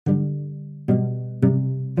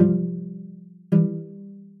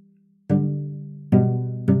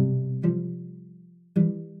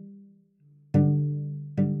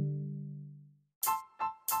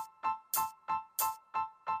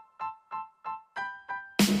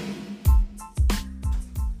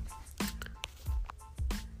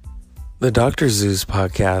The Dr. Zeus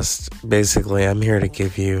podcast, basically, I'm here to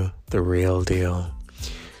give you the real deal.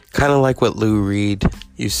 Kind of like what Lou Reed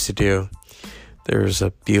used to do. There's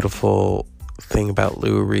a beautiful thing about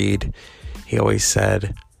Lou Reed. He always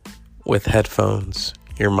said, with headphones,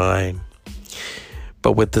 you're mine.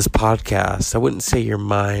 But with this podcast, I wouldn't say you're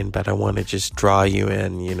mine, but I want to just draw you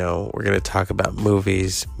in. You know, we're going to talk about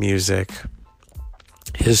movies, music,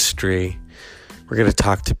 history. We're going to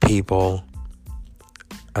talk to people.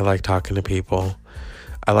 I like talking to people.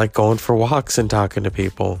 I like going for walks and talking to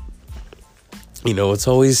people. You know, it's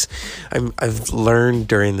always, I've learned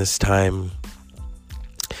during this time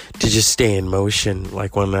to just stay in motion.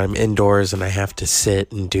 Like when I'm indoors and I have to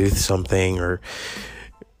sit and do something or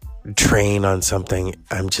train on something,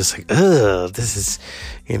 I'm just like, this is,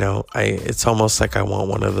 you know, it's almost like I want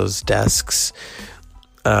one of those desks,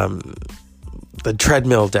 the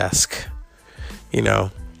treadmill desk, you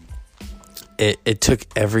know. It took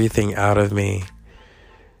everything out of me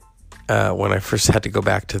when I first had to go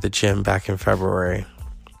back to the gym back in February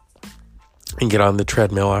and get on the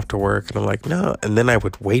treadmill after work. And I'm like, no. And then I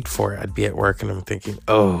would wait for it. I'd be at work and I'm thinking,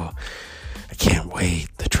 I can't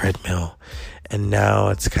wait, the treadmill. And now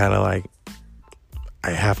it's kind of like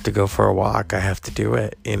I have to go for a walk. I have to do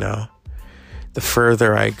it, you know. The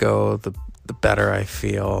further I go, the better I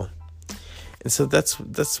feel. And so that's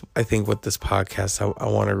I think what this podcast, I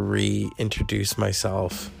want to reintroduce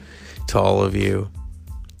myself to all of you,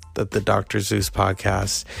 that the Dr. Zeus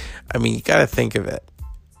podcast. I mean, you got to think of it.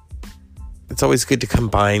 It's always good to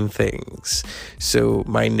combine things. So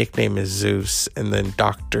my nickname is Zeus, and then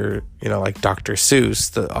Dr., you know, like Dr.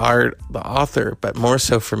 Seuss, the author, but more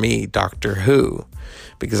so for me, Doctor Who,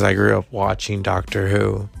 because I grew up watching Doctor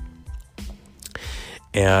Who.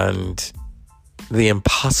 And the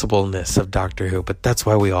impossibleness of Doctor Who, but that's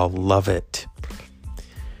why we all love it.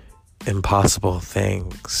 Impossible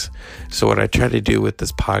things. So what I try to do with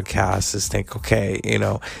this podcast is think, okay, you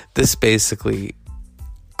know, this basically,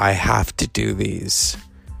 I have to do these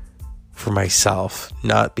for myself,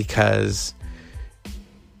 not because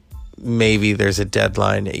maybe there's a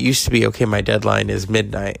deadline. It used to be, okay, my deadline is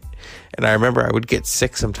midnight. And I remember I would get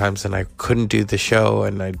sick sometimes and I couldn't do the show,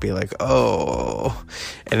 and I'd be like,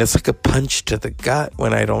 and it's like a punch to the gut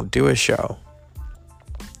when I don't do a show.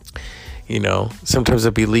 You know, sometimes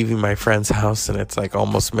I'd be leaving my friend's house and it's like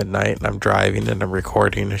almost midnight and I'm driving and I'm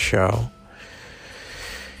recording a show.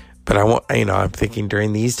 But I'm thinking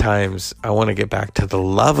during these times, I want to get back to the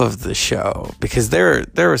love of the show, because there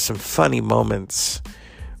were some funny moments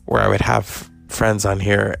where I would have friends on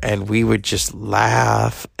here and we would just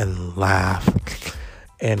laugh and laugh.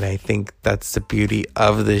 And I think that's the beauty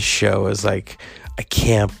of this show, is like, I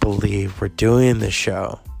can't believe we're doing this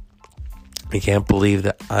show. I can't believe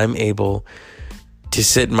that I'm able to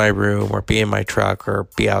sit in my room or be in my truck or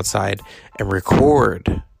be outside and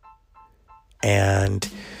record and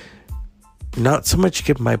not so much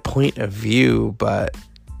give my point of view, but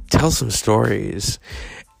tell some stories.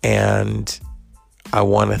 And I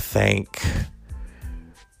want to thank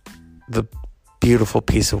the beautiful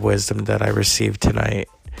piece of wisdom that I received tonight,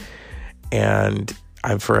 and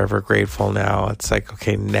I'm forever grateful now. It's like,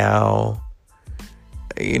 okay, now,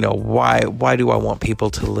 you know, why do I want people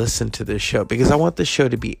to listen to this show? Because I want the show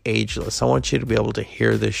to be ageless. I want you to be able to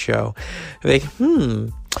hear this show and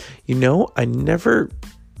think, you know, I never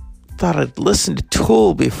thought I'd listened to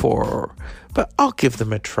Tool before, but I'll give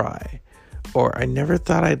them a try. Or I never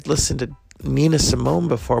thought I'd listened to Nina Simone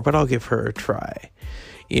before, but I'll give her a try.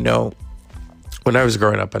 You know, when I was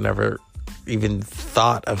growing up, I never even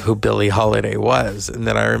thought of who Billie Holiday was. And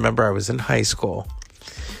then I remember I was in high school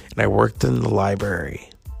and I worked in the library,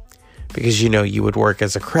 because, you know, you would work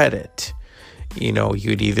as a credit. You know,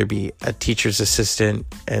 you'd either be a teacher's assistant,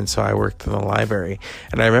 and so I worked in the library.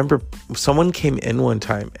 And I remember someone came in one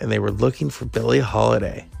time and they were looking for Billie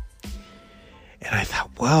Holiday. And I thought,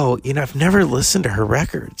 whoa, you know, I've never listened to her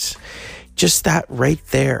records. Just that right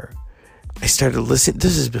there. I started listening.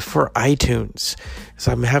 This is before iTunes.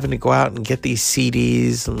 So I'm having to go out and get these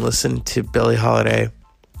CDs and listen to Billie Holiday.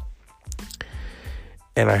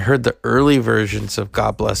 And I heard the early versions of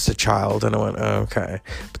God Bless the Child, and I went, oh, okay.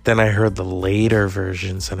 But then I heard the later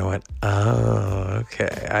versions, and I went, oh,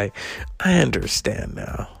 okay. I understand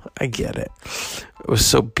now. I get it. It was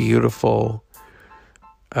so beautiful.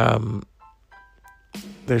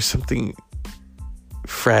 There's something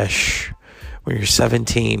fresh when you're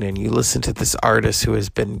 17 and you listen to this artist who has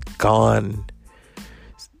been gone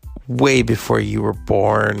way before you were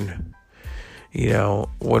born. You know,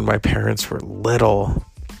 when my parents were little,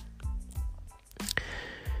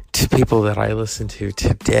 to people that I listen to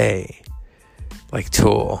today, like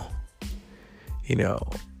Tool, you know,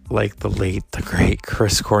 like the great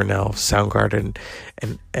Chris Cornell, Soundgarden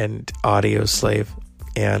and Audio Slave.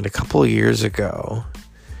 And a couple of years ago,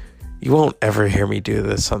 you won't ever hear me do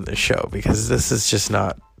this on the show because this is just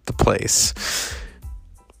not the place.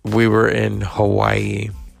 We were in Hawaii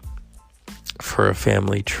for a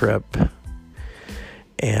family trip,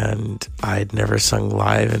 and I'd never sung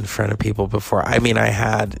live in front of people before. I mean, I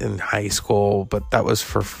had in high school, but that was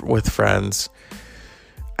with friends.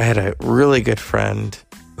 I had a really good friend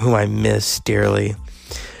whom I miss dearly,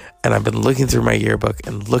 and I've been looking through my yearbook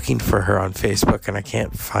and looking for her on Facebook, and I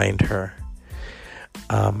can't find her.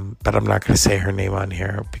 But I'm not going to say her name on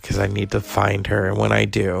here because I need to find her. And when I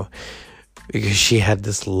do, because she had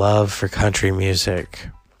this love for country music,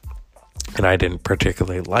 and I didn't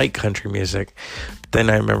particularly like country music. But then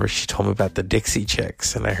I remember she told me about the Dixie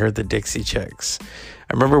Chicks, and I heard the Dixie Chicks.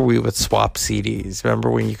 I remember we would swap CDs. Remember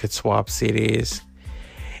when you could swap CDs?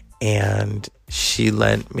 And she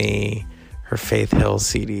lent me her Faith Hill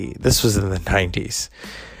CD. This was in the 90s.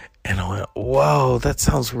 And I went, whoa, that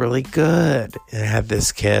sounds really good. And I had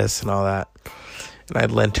This Kiss and all that. And I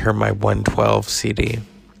lent her my 112 CD.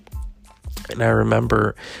 And I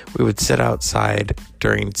remember we would sit outside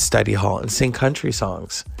during study hall and sing country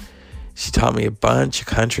songs. She taught me a bunch of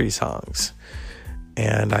country songs.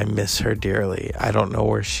 And I miss her dearly. I don't know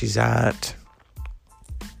where she's at.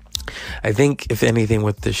 I think, if anything,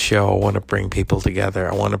 with this show, I want to bring people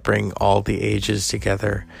together. I want to bring all the ages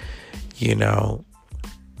together, you know,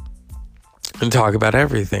 and talk about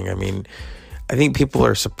everything. I mean, I think people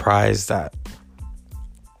are surprised that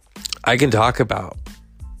I can talk about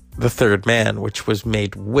The Third Man, which was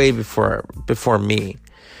made way before me.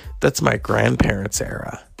 That's my grandparents'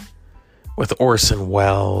 era, with Orson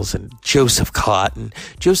Welles and Joseph Cotton.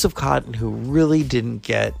 Joseph Cotton, who really didn't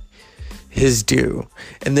get his due,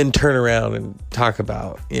 and then turn around and talk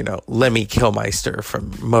about, you know, Lemmy Kilmister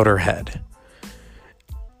from Motorhead.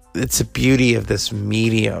 It's the beauty of this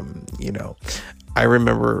medium, you know. I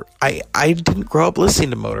remember I didn't grow up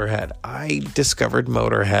listening to Motorhead. I discovered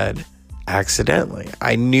Motorhead accidentally.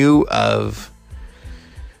 I knew of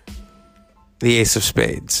the Ace of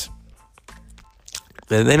Spades.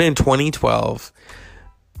 And then in 2012,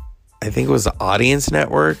 I think it was the Audience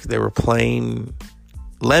Network, they were playing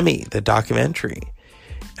Lemmy, the documentary.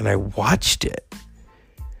 And I watched it.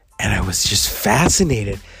 And I was just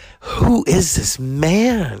fascinated. Who is this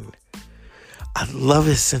man? I love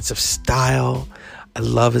his sense of style. I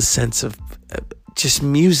love his sense of just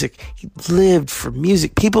music. He lived for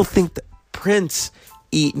music. People think that Prince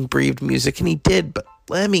ate and breathed music, and he did, but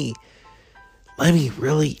Lemmy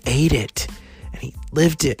really ate it, and he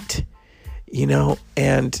lived it, you know.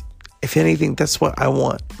 And if anything, that's what I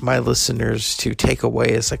want my listeners to take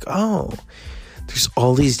away. Is like, oh, there's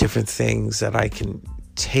all these different things that I can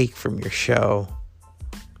take from your show.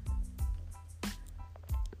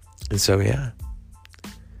 And so, yeah.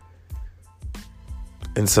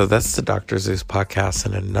 And so that's the Dr. Zeus podcast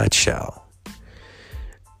in a nutshell.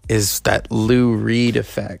 Is that Lou Reed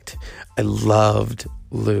effect. I loved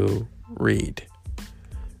Lou Reed.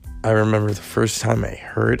 I remember the first time I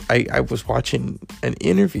heard, I was watching an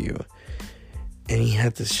interview, and he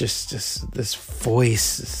had this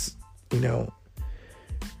voice, you know,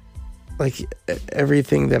 like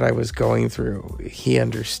everything that I was going through, he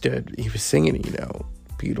understood. He was singing, you know,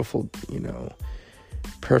 beautiful, you know,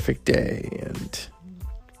 Perfect Day. And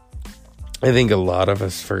I think a lot of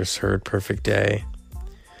us first heard Perfect Day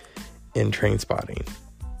in Trainspotting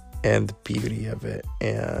and the beauty of it.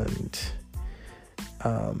 And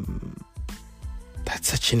that's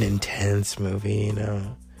such an intense movie, you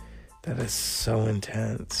know, that is so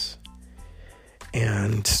intense.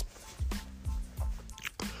 And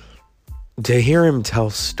to hear him tell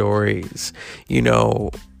stories, you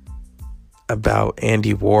know, about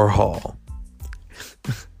Andy Warhol,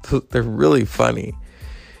 they're really funny.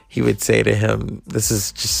 He would say to him, this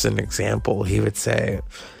is just an example, he would say,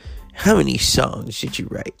 how many songs did you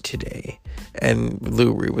write today? And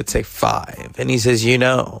Lou Reed would say 5. And he says, you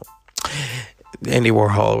know, Andy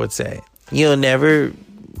Warhol would say, you'll never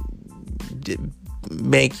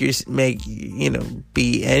make you know,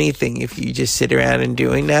 be anything if you just sit around and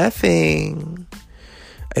doing nothing.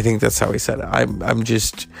 I think that's how he said it. I'm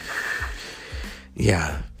just,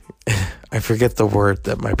 yeah, I forget the word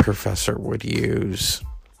that my professor would use,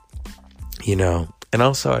 you know. And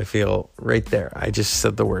also I feel right there, I just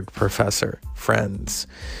said the word professor, friends.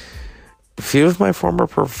 A few of my former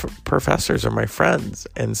professors are my friends.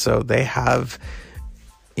 And so they have,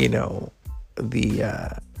 you know,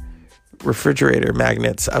 the refrigerator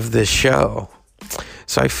magnets of this show.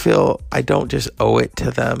 So I feel I don't just owe it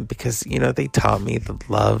to them because, you know, they taught me the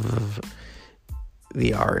love of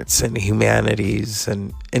the arts and humanities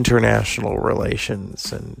and international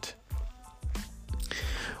relations. And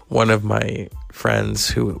one of my friends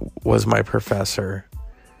who was my professor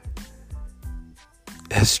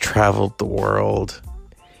has traveled the world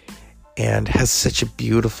and has such a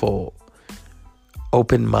beautiful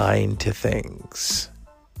open mind to things.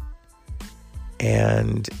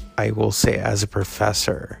 And I will say, as a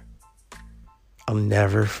professor, I'll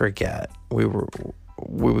never forget, we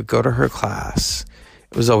would go to her class.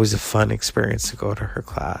 It was always a fun experience to go to her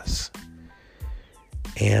class.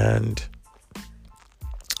 And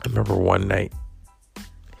I remember one night,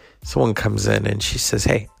 someone comes in and she says,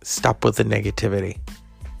 "Hey, stop with the negativity."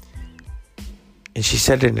 And she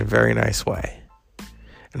said it in a very nice way.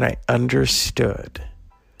 And I understood,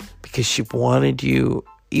 because she wanted you,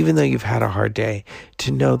 even though you've had a hard day,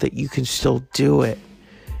 to know that you can still do it.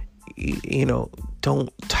 You know, don't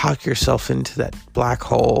talk yourself into that black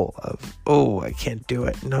hole of, oh, I can't do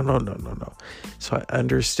it. No. So I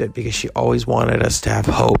understood, because she always wanted us to have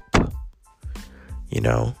hope, you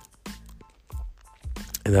know,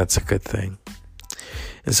 and that's a good thing.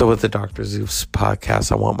 And so with the Dr. Zeus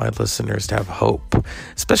podcast, I want my listeners to have hope,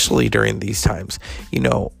 especially during these times. You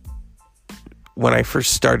know, when I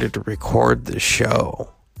first started to record the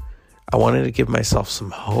show, I wanted to give myself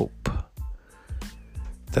some hope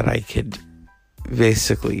that I could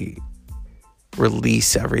basically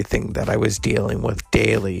release everything that I was dealing with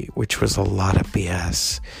daily, which was a lot of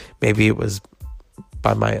BS. Maybe it was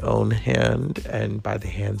by my own hand and by the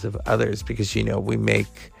hands of others, because, you know,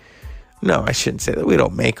 I shouldn't say that we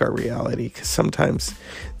don't make our reality, because sometimes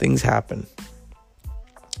things happen.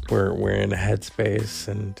 We're in a headspace,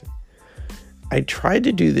 and I tried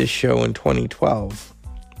to do this show in 2012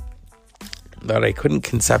 that I couldn't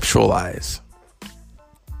conceptualize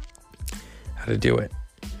how to do it.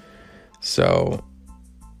 So,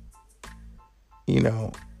 you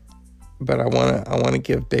know, but I want to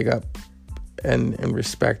give big up and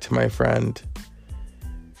respect to my friend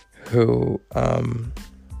who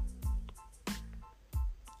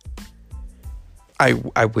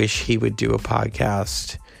I wish he would do a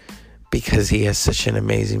podcast, because he has such an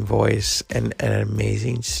amazing voice and an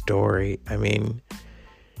amazing story. I mean,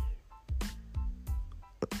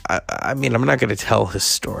 I'm not going to tell his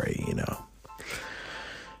story, you know,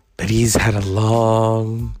 but he's had a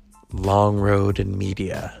long road in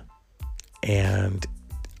media, and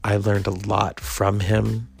I learned a lot from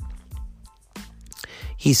him.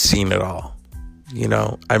 He's seen it all, you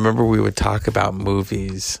know. I remember we would talk about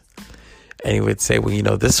movies, and he would say, well, you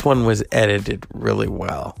know, this one was edited really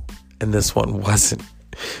well, and this one wasn't.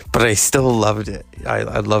 But I still loved it. I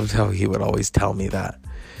loved how he would always tell me that,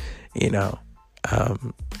 you know.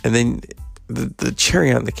 And then the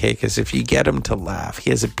cherry on the cake is if you get him to laugh. He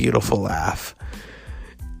has a beautiful laugh.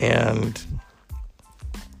 And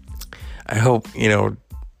I hope, you know,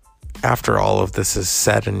 after all of this is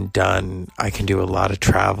said and done, I can do a lot of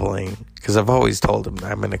traveling, because I've always told him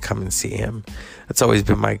that I'm going to come and see him. That's always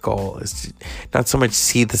been my goal, is to not so much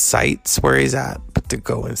see the sights where he's at, but to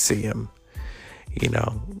go and see him, you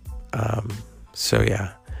know. So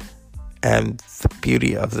yeah. And the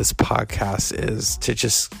beauty of this podcast is to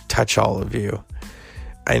just touch all of you.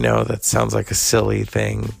 I know that sounds like a silly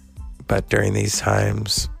thing, but during these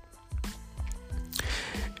times.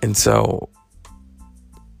 And so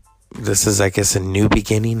this is, I guess, a new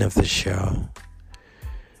beginning of the show.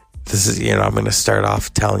 This is, you know, I'm going to start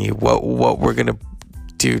off telling you what we're going to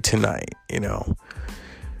do tonight, you know.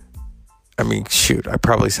 I mean, shoot, I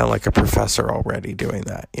probably sound like a professor already doing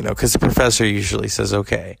that, you know, because the professor usually says,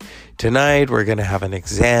 okay, tonight we're going to have an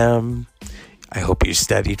exam. I hope you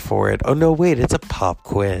studied for it. Oh, no, wait, it's a pop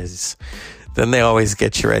quiz. Then they always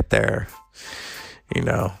get you right there, you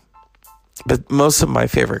know. But most of my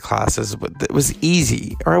favorite classes, it was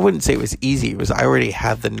easy. Or I wouldn't say it was easy. It was, I already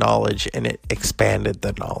had the knowledge, and it expanded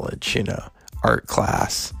the knowledge, you know. Art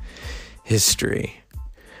class, history.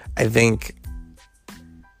 I think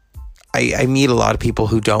I meet a lot of people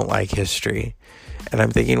who don't like history. And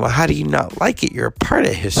I'm thinking, well, how do you not like it? You're a part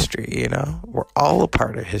of history, you know? We're all a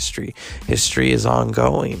part of history. History is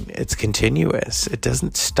ongoing. It's continuous. It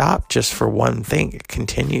doesn't stop just for one thing. It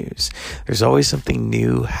continues. There's always something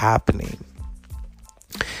new happening.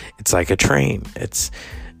 It's like a train. It's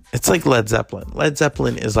like Led Zeppelin. Led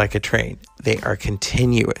Zeppelin is like a train. They are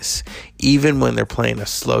continuous. Even when they're playing a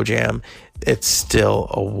slow jam, it's still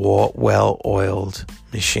a well-oiled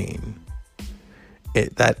machine.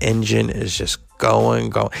 That engine is just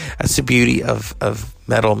going. That's the beauty of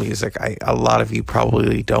metal music. A lot of you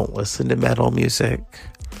probably don't listen to metal music,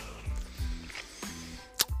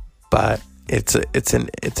 but it's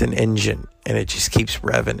an engine, and it just keeps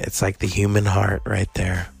revving. It's like the human heart right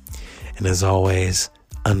there. And as always,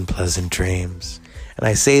 unpleasant dreams. And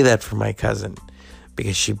I say that for my cousin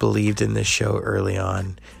because she believed in this show early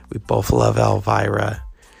on. We both love Elvira.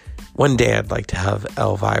 One day I'd like to have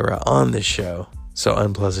Elvira on this show. So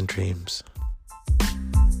unpleasant dreams.